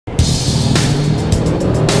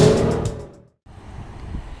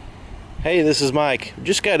Hey, this is Mike.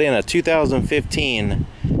 Just got in a 2015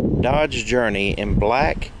 Dodge Journey in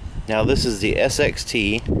black. Now this is the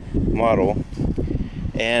SXT model,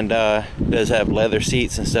 and it does have leather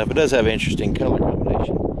seats and stuff. It does have an interesting color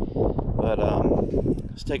combination, but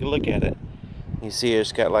let's take a look at it. You see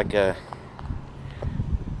it's got like a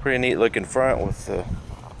pretty neat looking front with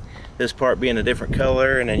this part being a different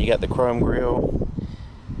color, and then you got the chrome grille,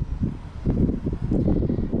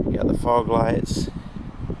 you got the fog lights.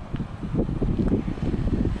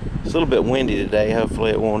 It's a little bit windy today.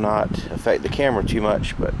 Hopefully it will not affect the camera too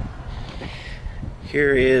much, but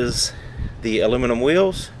here is the aluminum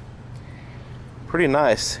wheels. Pretty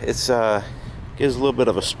nice. It's gives a little bit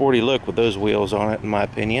of a sporty look with those wheels on it, in my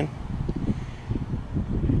opinion.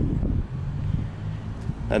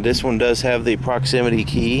 Now this one does have the proximity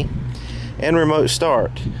key and remote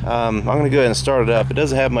start. I'm going to go ahead and start it up. It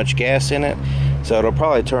doesn't have much gas in it, so it'll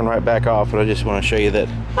probably turn right back off, but I just want to show you that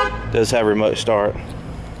it does have remote start.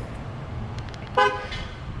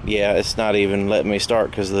 Yeah, it's not even letting me start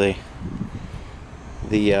because of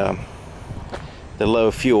the low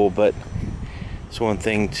fuel, but it's one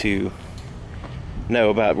thing to know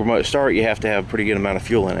about remote start. You have to have a pretty good amount of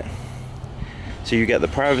fuel in it. So you got the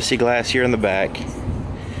privacy glass here in the back.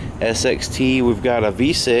 SXT, we've got a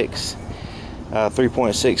V6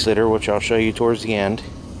 3.6 liter, which I'll show you towards the end.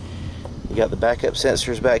 You got the backup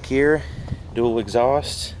sensors back here, dual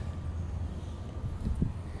exhaust.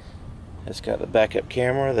 It's got the backup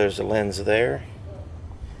camera. There's a lens there,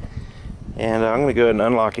 and I'm going to go ahead and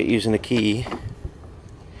unlock it using the key.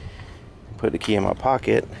 Put the key in my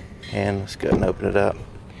pocket, and let's go ahead and open it up.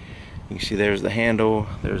 You can see there's the handle,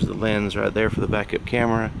 there's the lens right there for the backup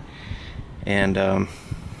camera, and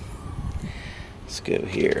let's go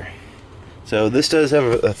here. So this does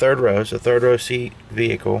have a third row. It's a third row seat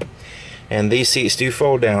vehicle, and these seats do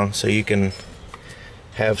fold down, so you can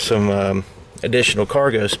have some additional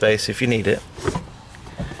cargo space if you need it.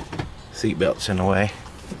 Seatbelt's in the way.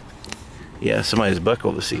 Yeah, somebody's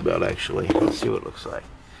buckled the seatbelt actually. Let's see what it looks like.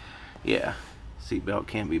 Yeah, seatbelt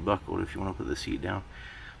can be buckled if you want to put the seat down.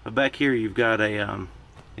 But back here you've got a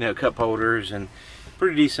cup holders and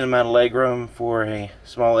pretty decent amount of leg room for a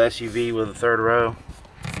small SUV with a third row.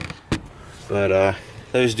 But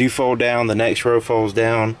those do fold down. The next row folds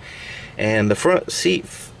down, and the front seat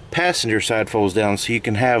passenger side folds down, so you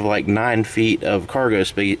can have like 9 feet of cargo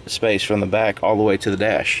space from the back all the way to the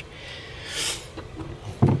dash.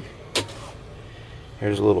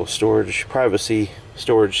 Here's a little privacy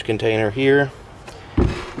storage container here.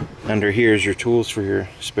 Under here is your tools for your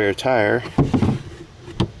spare tire.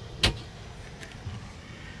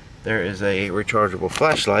 There is a rechargeable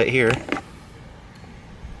flashlight here,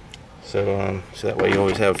 so that way you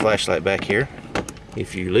always have a flashlight back here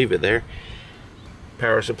if you leave it there.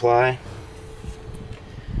 Power supply,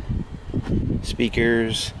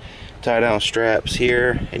 speakers, tie down straps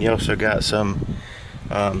here, and you also got some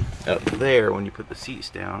up there when you put the seats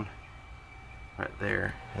down, right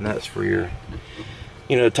there, and that's for your,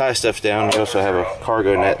 tie stuff down. You also have a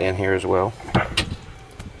cargo net in here as well.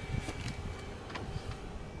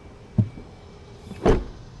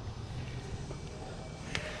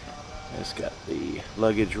 It's got the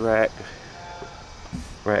luggage racks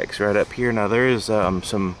right up here. Now there is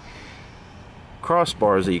some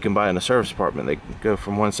crossbars that you can buy in the service department. They go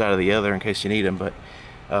from one side to the other in case you need them, but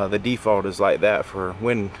the default is like that for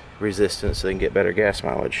wind resistance, so they can get better gas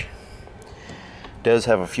mileage. It does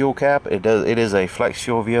have a fuel cap. It is a flex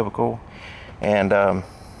fuel vehicle, and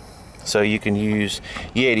so you can use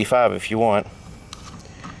E85 if you want.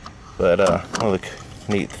 But one of the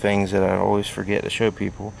neat things that I always forget to show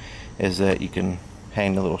people is that you can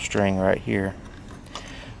hang the little string right here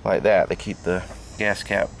like that to keep the gas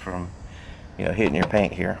cap from hitting your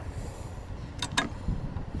paint here.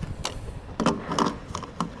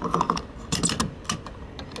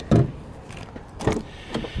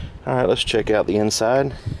 Alright, let's check out the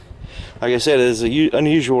inside. Like I said, it is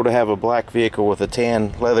unusual to have a black vehicle with a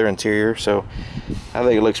tan leather interior, so I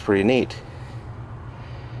think it looks pretty neat.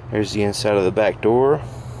 There's the inside of the back door.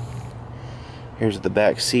 Here's the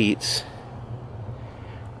back seats,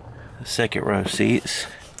 the second row seats.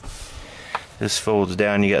 This folds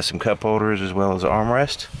down. You got some cup holders as well as an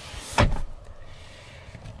armrest.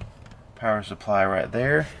 Power supply right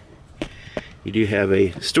there. You do have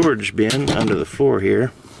a storage bin under the floor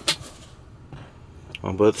here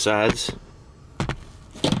on both sides.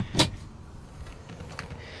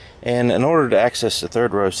 And in order to access the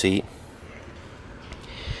third row seat,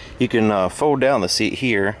 you can fold down the seat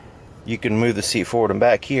here. You can move the seat forward and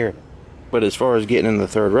back here, but as far as getting in the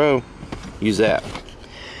third row, use that.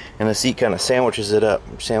 And the seat kind of sandwiches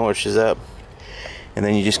up, and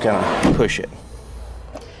then you just kind of push it.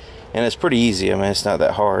 And it's pretty easy. I mean, it's not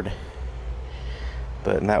that hard.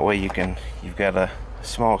 But in that way you've got a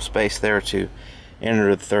small space there to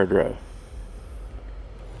enter the third row.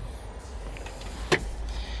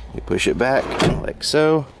 You push it back like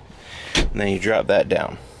so, and then you drop that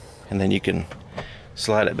down, and then you can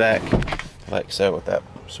slide it back like so with that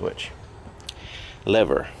switch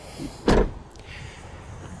lever. I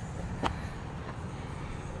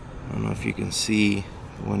don't know if you can see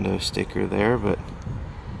the window sticker there, but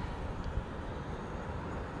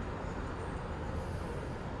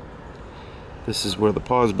this is where the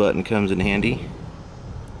pause button comes in handy.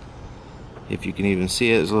 If you can even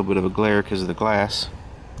see it, there's a little bit of a glare because of the glass.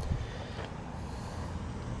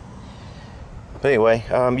 But anyway,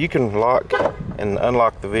 you can lock and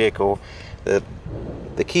unlock the vehicle. The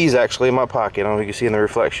key's actually in my pocket. I don't know if you can see in the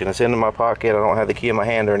reflection. It's in my pocket. I don't have the key in my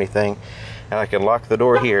hand or anything. And I can lock the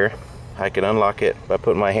door here. I can unlock it by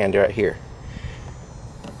putting my hand right here.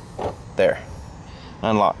 There.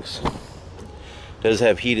 Unlocks. Does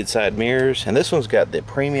have heated side mirrors, and this one's got the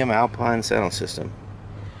premium Alpine sound system.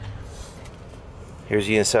 Here's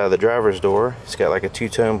the inside of the driver's door. It's got like a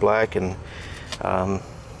two-tone black, and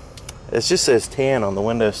it just says tan on the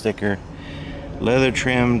window sticker. Leather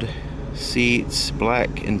trimmed seats,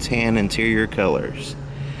 black and tan interior colors.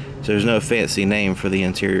 So there's no fancy name for the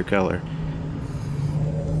interior color.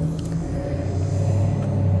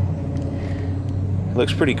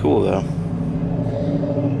 Looks pretty cool though.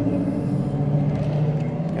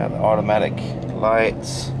 Got the automatic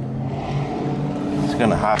lights. It's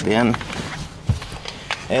gonna hop in,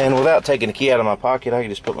 and without taking the key out of my pocket, I can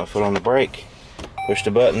just put my foot on the brake, push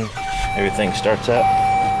the button, everything starts up.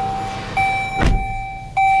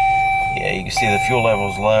 Yeah, you can see the fuel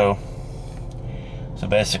level's low, so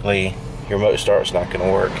basically your remote start's not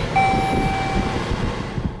gonna work.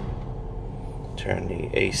 Turn the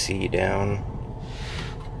AC down.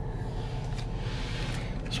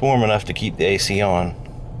 It's warm enough to keep the AC on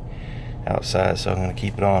outside, so I'm going to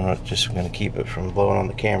keep it on. I'm just going to keep it from blowing on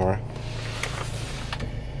the camera.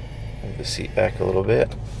 Move the seat back a little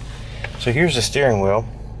bit. So here's the steering wheel.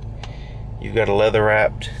 You've got a leather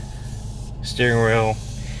wrapped steering wheel.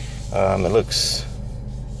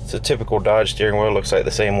 It's a typical Dodge steering wheel. It looks like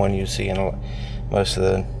the same one you see in most of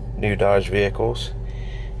the new Dodge vehicles.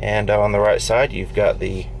 And on the right side you've got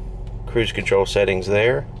the cruise control settings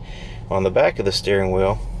there. On the back of the steering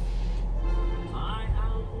wheel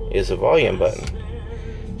is a volume button,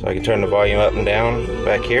 so I can turn the volume up and down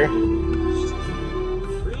back here.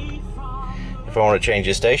 If I want to change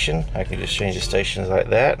the station, I can just change the stations like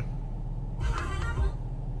that.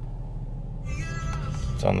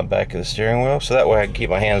 It's on the back of the steering wheel, so that way I can keep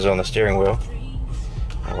my hands on the steering wheel.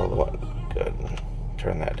 Good.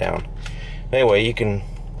 Turn that down. Anyway, you can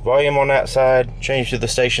volume on that side, change to the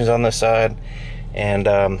stations on this side,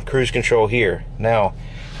 and cruise control here. Now,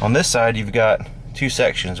 on this side, you've got two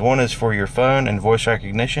sections. One is for your phone and voice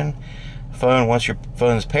recognition. Phone, once your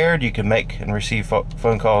phone's paired, you can make and receive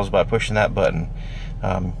phone calls by pushing that button.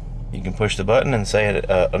 You can push the button and say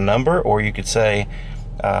a number, or you could say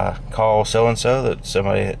call so-and-so, that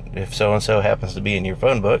somebody, if so-and-so happens to be in your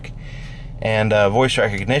phone book. And voice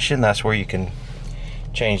recognition, that's where you can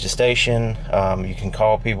change the station. You can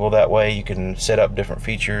call people that way. You can set up different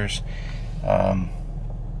features. And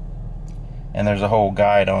there's a whole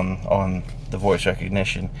guide on the voice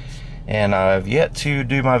recognition, and I've yet to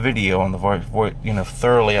do my video on the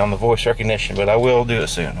thoroughly on the voice recognition, but I will do it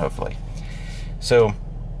soon, hopefully. So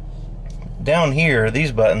down here,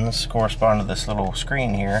 these buttons correspond to this little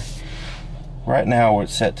screen here. Right now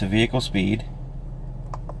it's set to vehicle speed,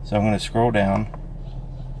 so I'm going to scroll down.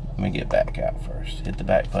 Let me get back out first. Hit the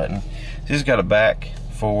back button. So this has got a back,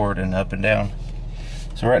 forward, and up and down.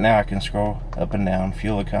 So right now I can scroll up and down.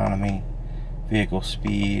 Fuel economy, vehicle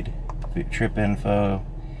speed, trip info,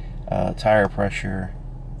 tire pressure.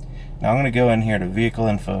 Now I'm going to go in here to vehicle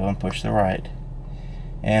info and push the right.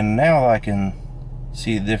 And now I can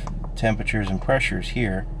see the different temperatures and pressures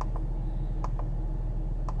here.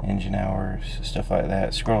 Engine hours, stuff like that.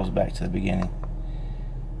 It scrolls back to the beginning.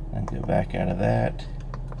 And go back out of that.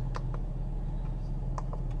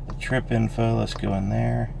 The trip info, let's go in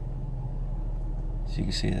there. So you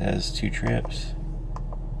can see it has 2 trips.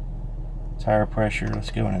 Tire pressure, let's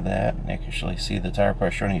go into that and actually see the tire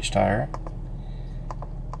pressure on each tire.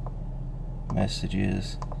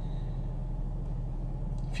 Messages.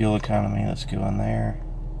 Fuel economy, let's go in there.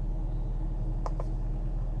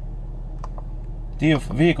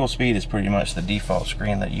 Vehicle speed is pretty much the default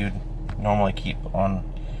screen that you'd normally keep on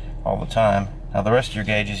all the time. Now the rest of your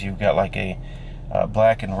gauges, you've got like a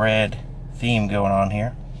black and red theme going on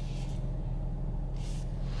here.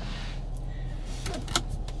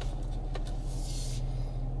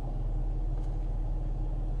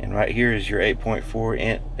 And right here is your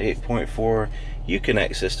 8.4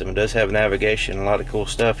 Uconnect system. It does have navigation, a lot of cool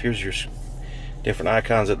stuff. Here's your different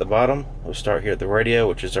icons at the bottom. We'll start here at the radio,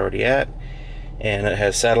 which is already at, and it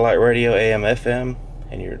has satellite radio, AM, FM,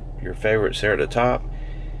 and your favorites there at the top.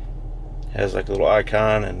 It has like a little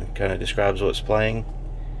icon and kind of describes what's playing.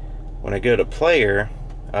 When I go to player,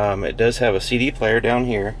 it does have a CD player down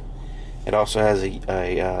here. It also has a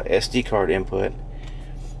SD card input,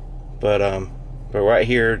 but right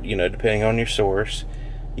here, you know, depending on your source,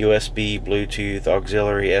 USB, Bluetooth,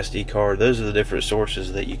 auxiliary, SD card, those are the different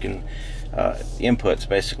sources that you can inputs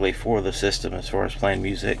basically for the system as far as playing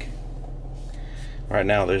music. Right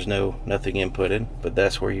now there's nothing inputted, but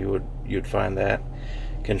that's where you'd find that.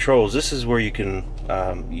 Controls, this is where you can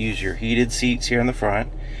use your heated seats here in the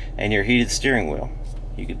front and your heated steering wheel.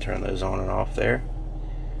 You can turn those on and off there.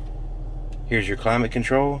 Here's your climate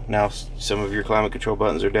control. Now some of your climate control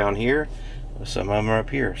buttons are down here, some of them are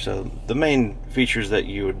up here. So the main features that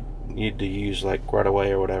you would need to use like right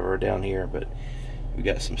away or whatever are down here, but we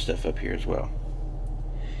got some stuff up here as well.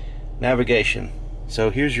 Navigation.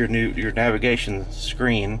 So here's your navigation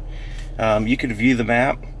screen. You can view the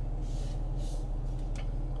map.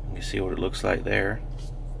 You can see what it looks like there.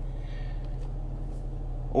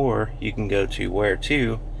 Or you can go to where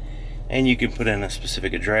to, and you can put in a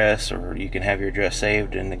specific address, or you can have your address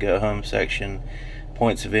saved in the go home section,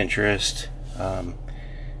 points of interest,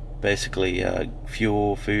 basically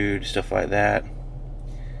fuel, food, stuff like that.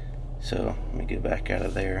 So let me get back out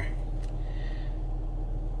of there.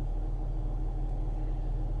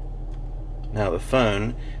 Now the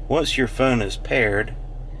phone, once your phone is paired,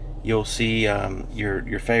 you'll see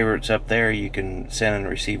your favorites up there. You can send and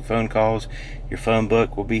receive phone calls. Your phone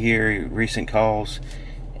book will be here, your recent calls,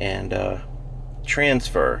 and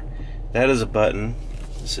transfer. That is a button.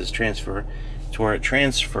 This is transfer, to where it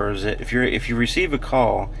transfers it. If you receive a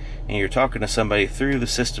call and you're talking to somebody through the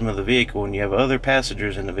system of the vehicle, and you have other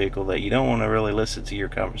passengers in the vehicle that you don't want to really listen to your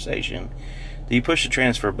conversation, then you push the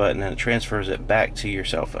transfer button and it transfers it back to your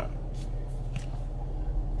cell phone.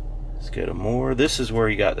 Let's go to more. This is where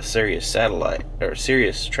you got the Sirius satellite or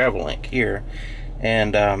Sirius travel link here,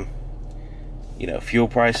 and you know, fuel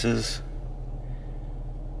prices.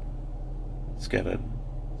 It's got to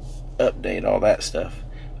update all that stuff,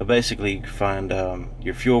 but basically you can find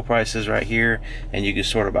your fuel prices right here, and you can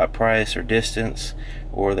sort it by price or distance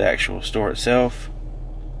or the actual store itself.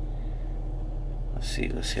 Let's see,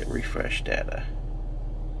 let's hit refresh data.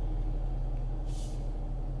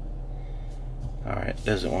 Alright,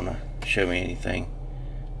 doesn't want to show me anything.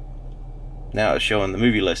 Now it's showing the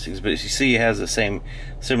movie listings, but as you see, it has the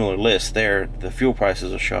similar list there. The fuel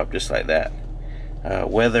prices will show up just like that.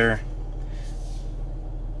 Weather.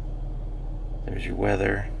 There's your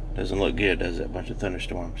weather. Doesn't look good, does it? A bunch of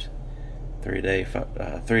thunderstorms. 3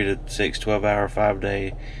 to 6, 12-hour,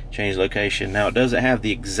 5-day change location. Now it doesn't have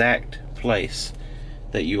the exact place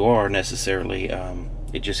that you are necessarily.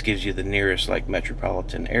 It just gives you the nearest like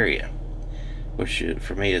metropolitan area, which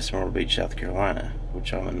for me is Myrtle Beach, South Carolina,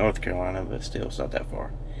 which I'm in North Carolina, but still it's not that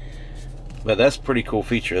far. But that's a pretty cool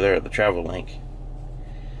feature there at the travel link.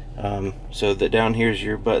 So that down here's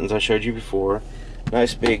your buttons I showed you before.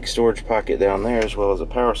 Nice big storage pocket down there, as well as a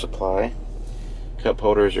power supply. Cup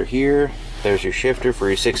holders are here. There's your shifter for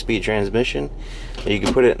your 6-speed transmission. You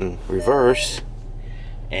can put it in reverse,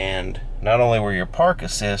 and not only will your park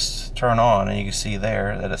assist turn on, and you can see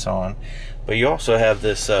there that it's on, but you also have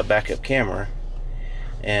this backup camera,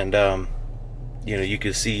 and you know, you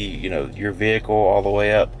can see, you know, your vehicle all the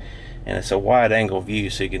way up, and it's a wide angle view,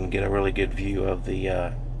 so you can get a really good view of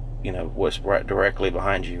the you know, what's right directly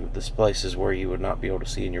behind you. This places where you would not be able to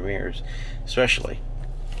see in your mirrors, especially.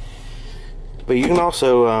 But you can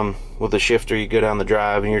also with the shifter, you go down the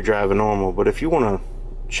drive and you're driving normal, but if you want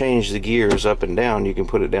to change the gears up and down, you can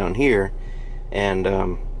put it down here,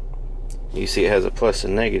 and you see it has a plus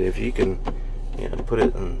and negative. You can, you know, put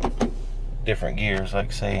it in different gears,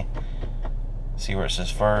 like see where it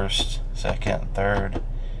says first, second, third,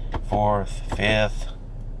 fourth, fifth.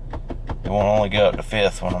 It won't only go up to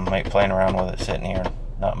fifth when I'm playing around with it sitting here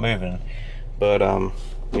not moving, but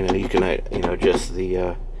you know, you can adjust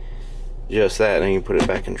the just that, and you can put it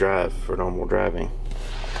back in drive for normal driving.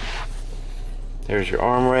 There's your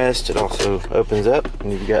armrest. It also opens up,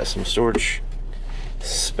 and you've got some storage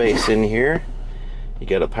space in here. You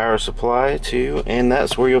got a power supply too, and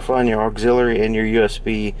that's where you'll find your auxiliary and your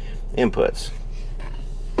USB inputs.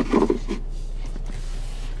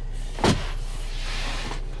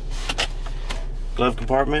 Glove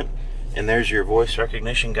compartment, and there's your voice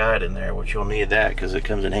recognition guide in there, which you'll need that because it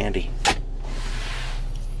comes in handy.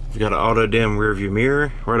 You've got an auto dim rear view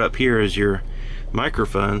mirror. Right up here is your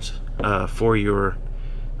microphones for your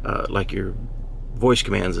like your voice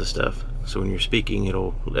commands and stuff. So when you're speaking,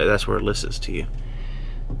 that's where it listens to you.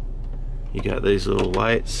 You got these little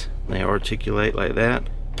lights, they articulate like that.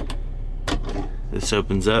 This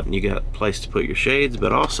opens up and you got a place to put your shades,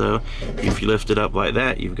 but also if you lift it up like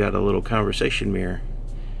that, you've got a little conversation mirror.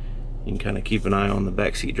 You can kind of keep an eye on the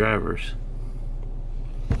backseat drivers.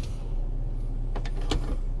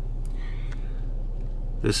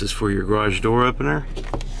 This is for your garage door opener.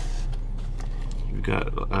 You've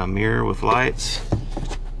got a mirror with lights.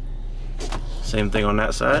 Same thing on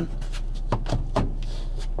that side.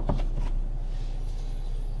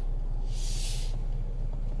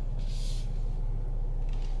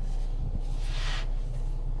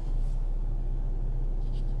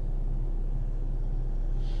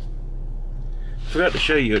 Forgot to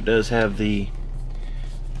show you, it does have the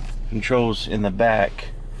controls in the back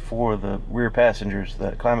for the rear passengers,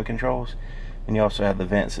 the climate controls, and you also have the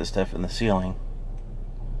vents and stuff in the ceiling.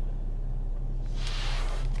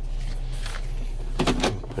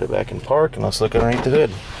 Put it back in park and let's look underneath the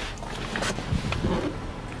hood.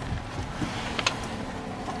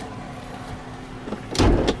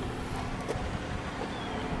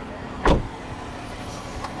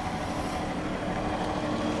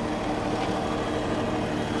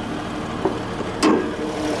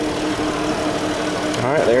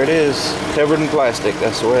 Alright, there it is, covered in plastic.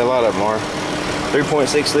 That's the way a lot of them are.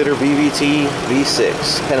 3.6 liter VVT V6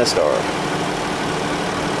 Pentastar.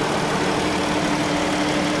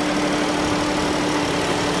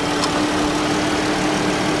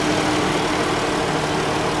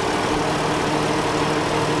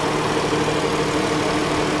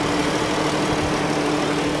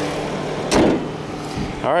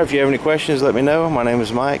 Alright, if you have any questions, let me know. My name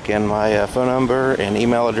is Mike, and my phone number and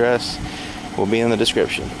email address will be in the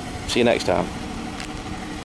description. See you next time.